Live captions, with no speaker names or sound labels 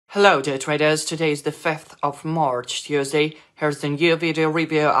Hello dear traders, today is the 5th of March, Tuesday. Here's the new video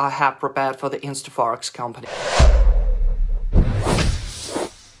review I have prepared for the InstaForex company.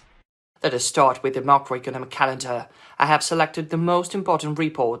 Let us start with the macroeconomic calendar. I have selected the most important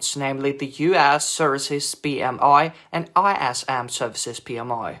reports, namely the US Services PMI and ISM Services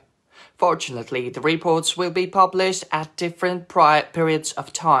PMI. Fortunately, the reports will be published at different periods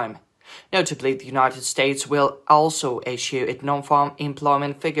of time. Notably, the United States will also issue its non-farm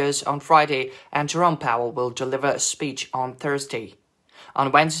employment figures on Friday, and Jerome Powell will deliver a speech on Thursday.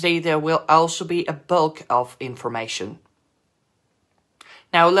 On Wednesday, there will also be a bulk of information.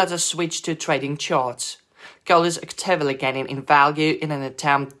 Now let us switch to trading charts. Gold is actively gaining in value in an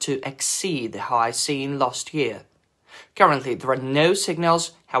attempt to exceed the high seen last year. Currently, there are no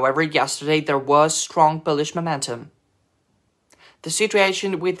signals, however, yesterday there was strong bullish momentum. The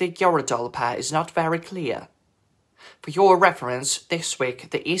situation with the euro-dollar pair is not very clear. For your reference, this week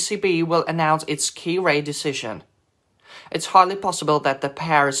the ECB will announce its key rate decision. It's highly possible that the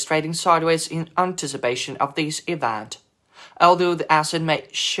pair is trading sideways in anticipation of this event. Although the asset may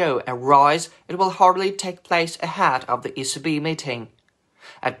show a rise, it will hardly take place ahead of the ECB meeting.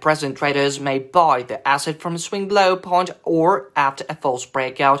 At present, traders may buy the asset from a swing low point or after a false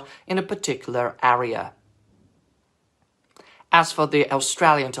breakout in a particular area. As for the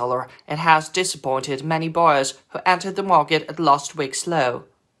Australian dollar, it has disappointed many buyers who entered the market at last week's low.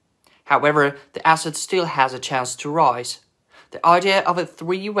 However, the asset still has a chance to rise. The idea of a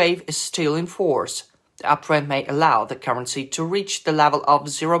three-wave is still in force. The uptrend may allow the currency to reach the level of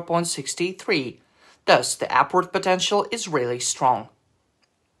 0.63, thus the upward potential is really strong.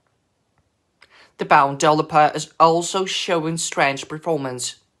 The pound-dollar pair is also showing strange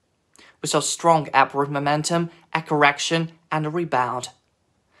performance. We saw strong upward momentum, a correction, and a rebound.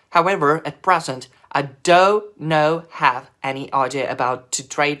 However, at present, I don't have any idea about to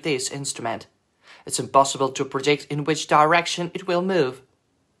trade this instrument. It's impossible to predict in which direction it will move.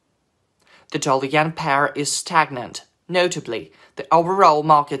 The dollar-yen pair is stagnant. Notably, the overall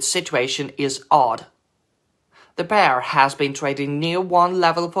market situation is odd. The pair has been trading near one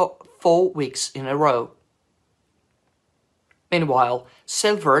level for 4 weeks in a row. Meanwhile,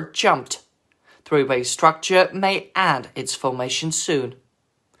 silver jumped. Three-way structure may end its formation soon.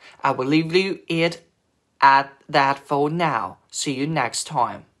 I will leave you it at that for now. See you next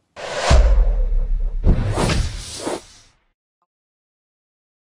time.